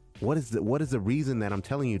 What is the reason that I'm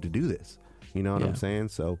telling you to do this? You know what I'm saying?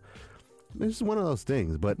 So it's just one of those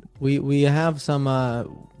things. But we have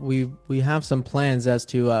some we have some plans as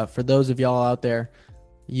to for those of y'all out there,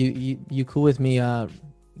 you cool with me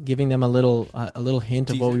giving them a little hint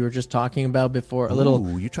of what we were just talking about before?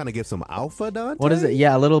 You trying to get some alpha, Dante? What is it?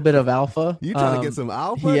 Yeah, a little bit of alpha. You trying to get some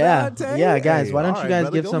alpha, yeah, Dante? Yeah, guys. Hey, why don't you guys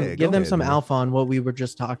brother, give them some man. alpha on what we were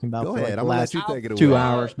just talking about Go for ahead. like the I'm gonna last let you take it away. 2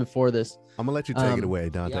 hours before this? I'm gonna let you take it away,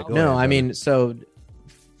 Dante. yeah, Go No, ahead, I brother. mean, so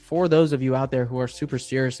for those of you out there who are super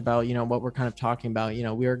serious about, what we're kind of talking about,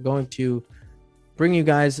 we are going to bring you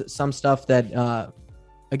guys some stuff that,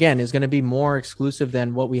 again, is going to be more exclusive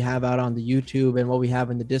than what we have out on the YouTube and what we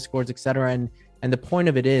have in the Discords, etc. And the point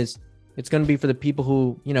of it is, it's going to be for the people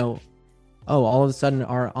who, all of a sudden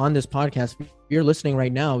are on this podcast. If you're listening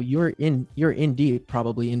right now, you're indeed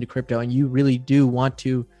probably into crypto, and you really do want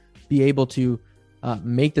to be able to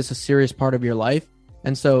make this a serious part of your life.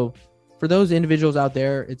 And so for those individuals out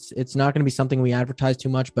there, it's not going to be something we advertise too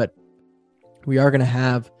much, but we are going to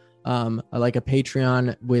have like a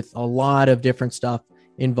Patreon with a lot of different stuff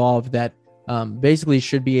involved that basically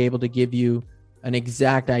should be able to give you an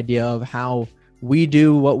exact idea of how we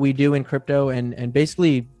do what we do in crypto, and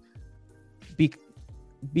basically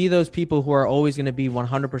be those people who are always going to be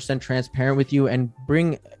 100% transparent with you, and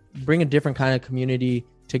bring a different kind of community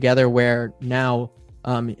together, where now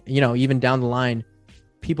even down the line,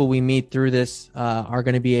 people we meet through this are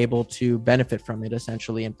going to be able to benefit from it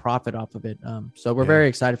essentially and profit off of it. So we're very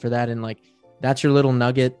excited for that. And like, that's your little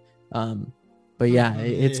nugget. But yeah,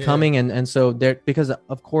 it's coming. And so there, because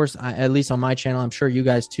of course, at least on my channel, I'm sure you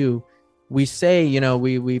guys too, we say,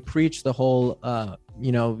 we preach the whole,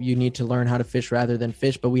 you need to learn how to fish rather than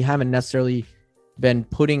fish, but we haven't necessarily been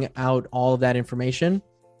putting out all of that information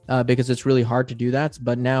because it's really hard to do that.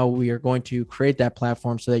 But now we are going to create that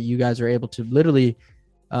platform so that you guys are able to literally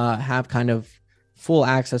have kind of full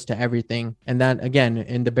access to everything. And that, again,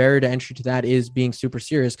 and the barrier to entry to that is being super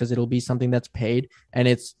serious, because it'll be something that's paid, and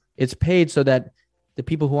it's paid so that the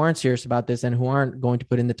people who aren't serious about this and who aren't going to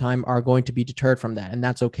put in the time are going to be deterred from that. And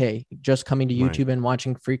that's okay. Just coming to YouTube and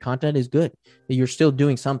watching free content is good. You're still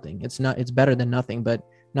doing something. It's better than nothing, but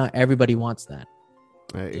not everybody wants that.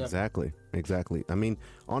 Exactly. I mean,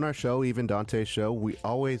 on our show, even Dante's show,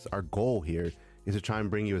 our goal here is to try and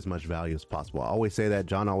bring you as much value as possible. I always say that.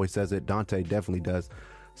 John always says it. Dante definitely does.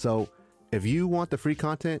 So if you want the free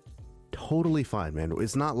content, totally fine, man.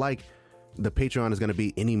 It's not like the Patreon is going to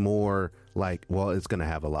be any more like, well, it's going to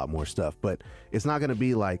have a lot more stuff, but it's not going to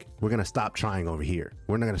be like, we're going to stop trying over here.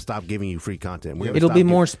 We're not going to stop giving you free content. It'll be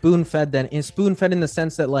more spoon-fed in the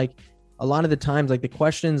sense that, like, a lot of the times, like, the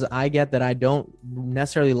questions I get that I don't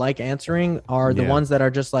necessarily like answering are the ones that are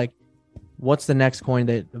just like, what's the next coin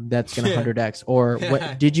that's going to 100x, or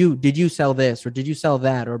what, did you sell this, or did you sell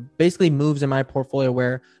that, or basically moves in my portfolio,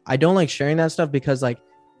 where I don't like sharing that stuff, because like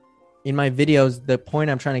in my videos, the point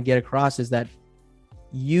I'm trying to get across is that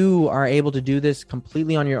you are able to do this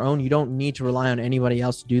completely on your own. You don't need to rely on anybody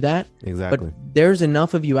else to do that. Exactly. But there's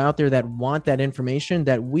enough of you out there that want that information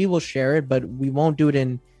that we will share it, but we won't do it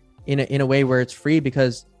in a way where it's free,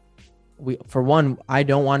 because we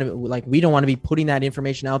don't want to be putting that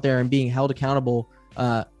information out there and being held accountable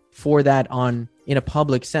for that in a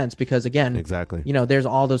public sense, because again, exactly, there's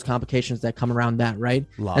all those complications that come around that, right?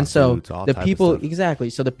 Lawsuits, and so the people,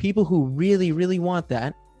 exactly. So the people who really, really want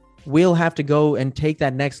that will have to go and take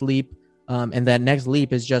that next leap And that next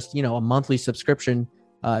leap is just, you know, a monthly subscription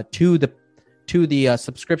to the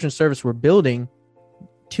subscription service we're building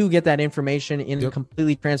to get that information in a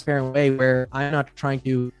completely transparent way, where I'm not trying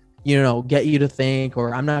to, you know, get you to think,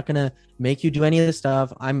 or I'm not going to make you do any of this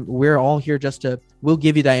stuff. We're all here just to, we'll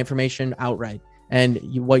give you that information outright. And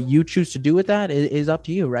what you choose to do with that is up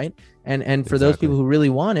to you. Right. And for those people who really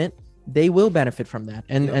want it, they will benefit from that.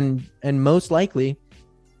 And most likely,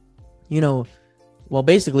 you know, well,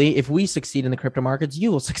 basically, if we succeed in the crypto markets,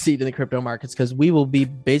 you will succeed in the crypto markets, because we will be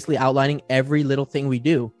basically outlining every little thing we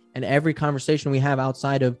do, and every conversation we have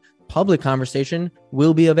outside of public conversation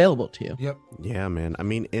will be available to you. Yep. Yeah, man. I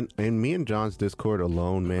mean, in me and John's Discord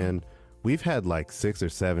alone, man, we've had like 6 or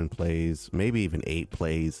 7 plays, maybe even 8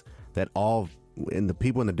 plays that all, and the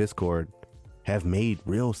people in the Discord have made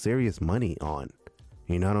real serious money on.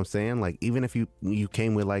 You know what I'm saying? Like, even if you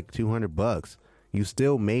came with like $200, you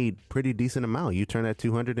still made pretty decent amount. You turn that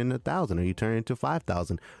 200 into 1,000, or you turn it into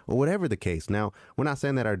 5,000, or whatever the case. Now, we're not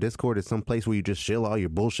saying that our Discord is some place where you just shill all your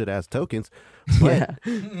bullshit ass tokens, but,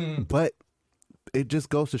 but it just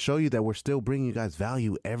goes to show you that we're still bringing you guys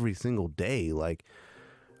value every single day. Like,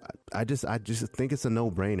 I just think it's a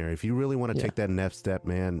no brainer. If you really want to take that next step,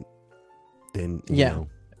 man, then you know,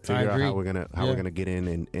 figure out how we're gonna get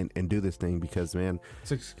in and do this thing, because, man,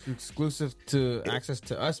 it's exclusive to access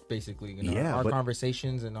to us, basically. You know, our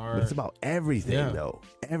conversations and our. But it's about everything, though.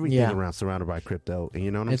 Everything around surrounded by crypto, and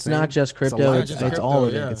you know what I'm saying? It's not just crypto; it's all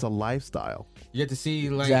of it. It's a lifestyle. You get to see,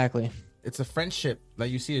 like, exactly. It's a friendship.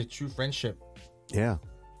 Like, you see a true friendship. Yeah.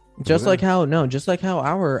 Just like how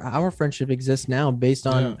our friendship exists now, based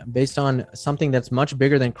on something that's much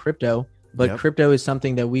bigger than crypto. But crypto is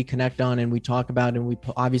something that we connect on and we talk about, and we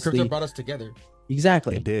obviously crypto brought us together.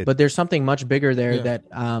 Exactly. It did. But there's something much bigger there that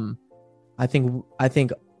I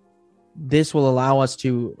think this will allow us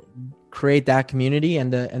to create that community.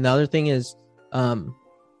 And the other thing is,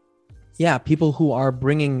 people who are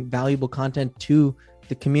bringing valuable content to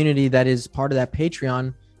the community that is part of that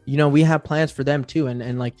Patreon. You know, we have plans for them too,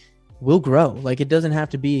 and like, we'll grow. Like, it doesn't have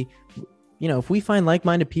to be, you know, if we find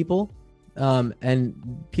like-minded people. And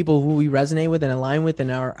people who we resonate with and align with and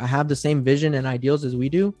have the same vision and ideals as we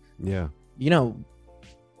do, you know,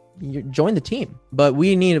 you join the team. But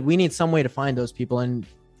we need some way to find those people, and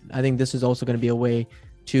I think this is also going to be a way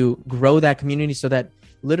to grow that community, so that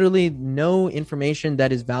literally no information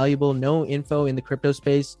that is valuable, no info in the crypto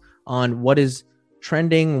space on what is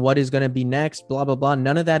trending, what is going to be next, blah blah blah,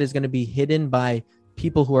 none of that is going to be hidden by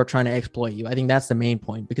people who are trying to exploit you. I think that's the main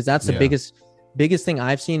point, because that's the biggest thing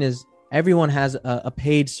I've seen is everyone has a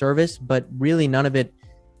paid service, but really none of it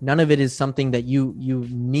is something that you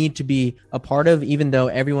need to be a part of, even though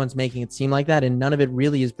everyone's making it seem like that, and none of it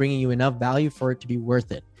really is bringing you enough value for it to be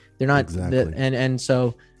worth it. They're not exactly. And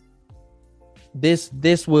so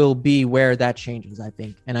this will be where that changes, I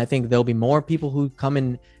think. And I think there'll be more people who come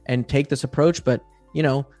in and take this approach. But, you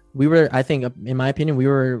know, I think, in my opinion, we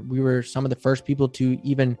were some of the first people to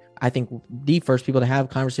even, I think, the first people to have a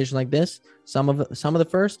conversation like this, some of the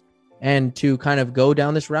first, and to kind of go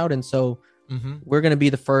down this route. And so we're going to be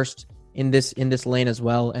the first in this lane as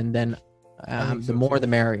well. And then the more, the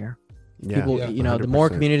merrier. People, you know, 100%. The more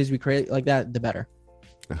communities we create like that, the better.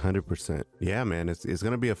 100%. Yeah, man. It's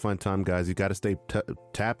going to be a fun time, guys. You got to stay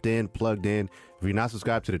tapped in, plugged in. If you're not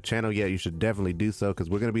subscribed to the channel yet, you should definitely do so, because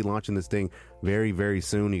we're going to be launching this thing very, very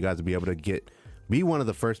soon. You guys will be able to be one of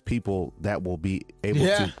the first people that will be able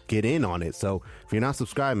to get in on it. So if you're not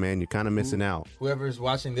subscribed, man, you're kind of missing out. Whoever's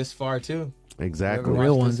watching this far too. Exactly. The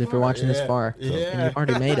real ones, if you're watching this far. So, and you've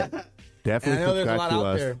already made it. Definitely subscribe to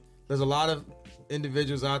us. There. There's a lot of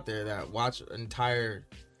individuals out there that watch entire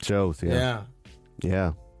shows.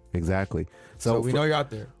 Yeah, exactly. So we know you're out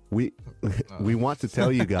there. We want to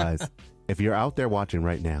tell you guys, if you're out there watching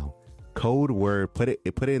right now, code word, put it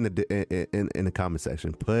in the comment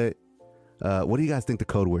section. Put what do you guys think the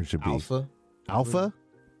code word should be? Alpha?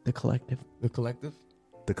 The collective. The collective?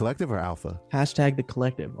 The collective or alpha? Hashtag the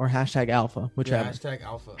collective or hashtag alpha, whichever. Yeah, hashtag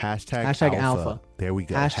alpha. Hashtag alpha. There we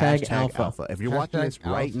go. Hashtag alpha. If you're watching this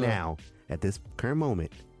right now, at this current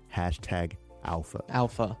moment, hashtag alpha.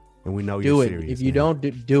 Alpha. And we know you're serious. If you don't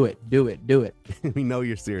do it. We know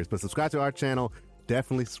you're serious. But subscribe to our channel.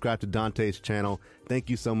 Definitely subscribe to Dante's channel. Thank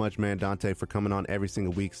you so much, man, Dante, for coming on every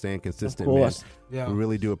single week, staying consistent, of course. Man. Yeah. We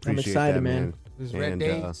really do appreciate excited, that, man. These red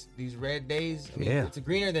days, I mean, it's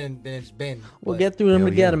greener than it's been. We'll get through them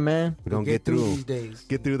together, man. We're going to get through these days.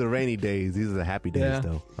 Get through the rainy days. These are the happy days,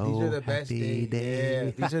 though. These are the best days.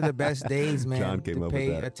 Yeah, these are the best days, man. John came up with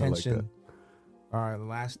that. Pay attention. Like that. All right, the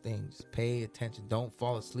last things. Pay attention. Don't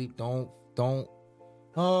fall asleep. Don't.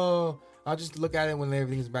 Oh, I'll just look at it when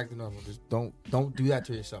everything's back to normal. Just don't do that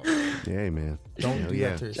to yourself. Yeah, man. Don't do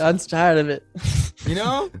that to yourself. John's tired of it. You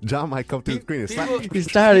know, John might come through the screen and slap. He's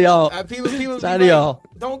tired of y'all. People Tired be of like,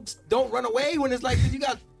 y'all. Don't run away when it's like you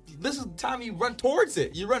got. This is the time you run towards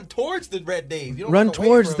it. You run towards the red days. You don't Run away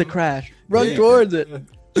towards from the it. crash. Run Yeah. towards it.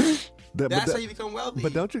 That's how you become wealthy.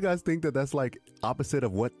 But don't you guys think that that's like opposite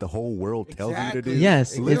of what the whole world tells you to do? Exactly.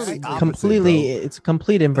 Yes, Literally it's opposite, completely. bro. It's a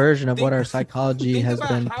complete inversion of what Think- our psychology think has about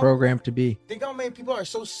been how- programmed to be. Think how many people are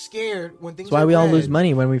so scared when things. That's why are we all red. lose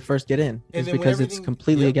money when we first get in. And It's then when because it's everything-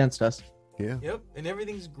 completely Yep. against us. Yeah. Yep, and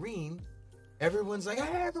everything's green. Everyone's like,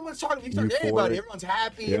 hey, everyone's talking. You talk to Euphoric. everybody. Everyone's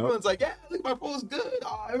happy. Yep. Everyone's like, yeah, look, my portfolio's good.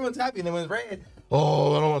 Oh, everyone's happy. And then when it's red,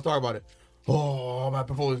 oh, I don't want to talk about it. Oh, my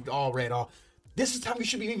portfolio's all red. Oh, this is time you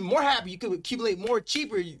should be even more happy. You could accumulate more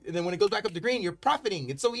cheaper. And then when it goes back up to green, you're profiting.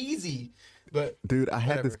 It's so easy. But Dude, I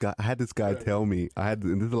had Whatever. this guy tell me. And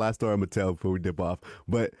this is the last story I'm gonna tell before we dip off.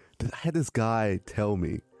 But I had this guy tell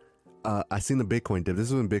me. I seen the Bitcoin dip. This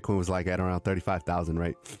is when Bitcoin was like at around 35,000,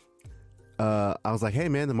 right? I was like, hey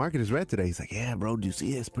man, the market is red today. He's like, yeah, bro, do you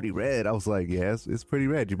see it? It's pretty red. I was like, yes, it's pretty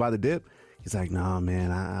red. You buy the dip? He's like, no, man,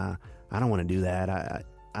 I don't want to do that.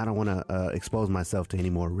 I don't want to expose myself to any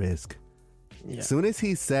more risk. Yeah. As soon as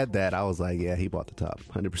he said that, I was like, yeah, he bought the top,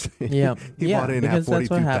 100%. Yeah. he Yeah, bought it in at because that's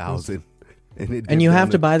what happens. 42,000. And And you dipped have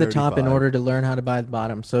down to buy the top in 35. order to learn how to buy the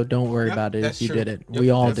bottom. So don't worry Yep, about it that's if you true. did it. Yep, We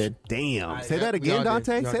all that's- did. Damn. Say Yeah, that we again, all did.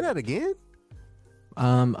 Dante. We all Say did. that again.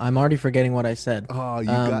 I'm already forgetting what I said. Oh,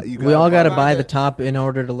 you We all got to buy buy the- the top in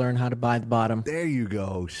order to learn how to buy the bottom. There you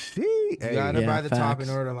go. She. you gotta Yeah, buy the top in facts.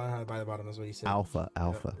 order to learn how to buy the bottom. That's what he said. Alpha.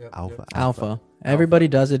 Alpha. Everybody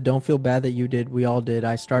does it. Don't feel bad that you did. We all did.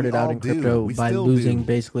 I started We out all in do. crypto We by still losing do.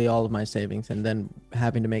 basically all of my savings and then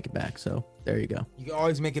having to make it back. So there you go. You can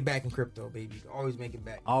always make it back in crypto, baby. You can always make it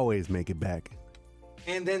back. Always make it back.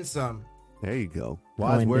 And then some. There you go.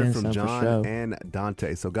 Wise and word then from some for John show. and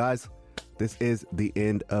Dante. So, guys, this is the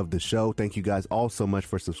end of the show. Thank you guys all so much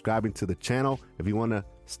for subscribing to the channel. If you want to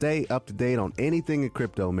stay up to date on anything in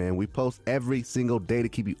crypto, man, we post every single day to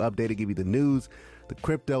keep you updated, give you the news, the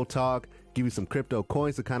crypto talk, give you some crypto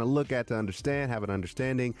coins to kind of look at, to understand, have an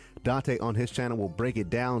understanding. Dante on his channel will break it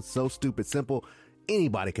down so stupid simple.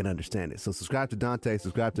 Anybody can understand it. So subscribe to Dante,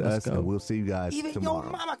 subscribe to Let's us, go. and we'll see you guys Even tomorrow.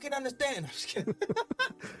 your mama can understand. I'm just kidding.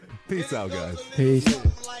 Peace out, guys. Peace.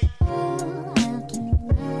 Like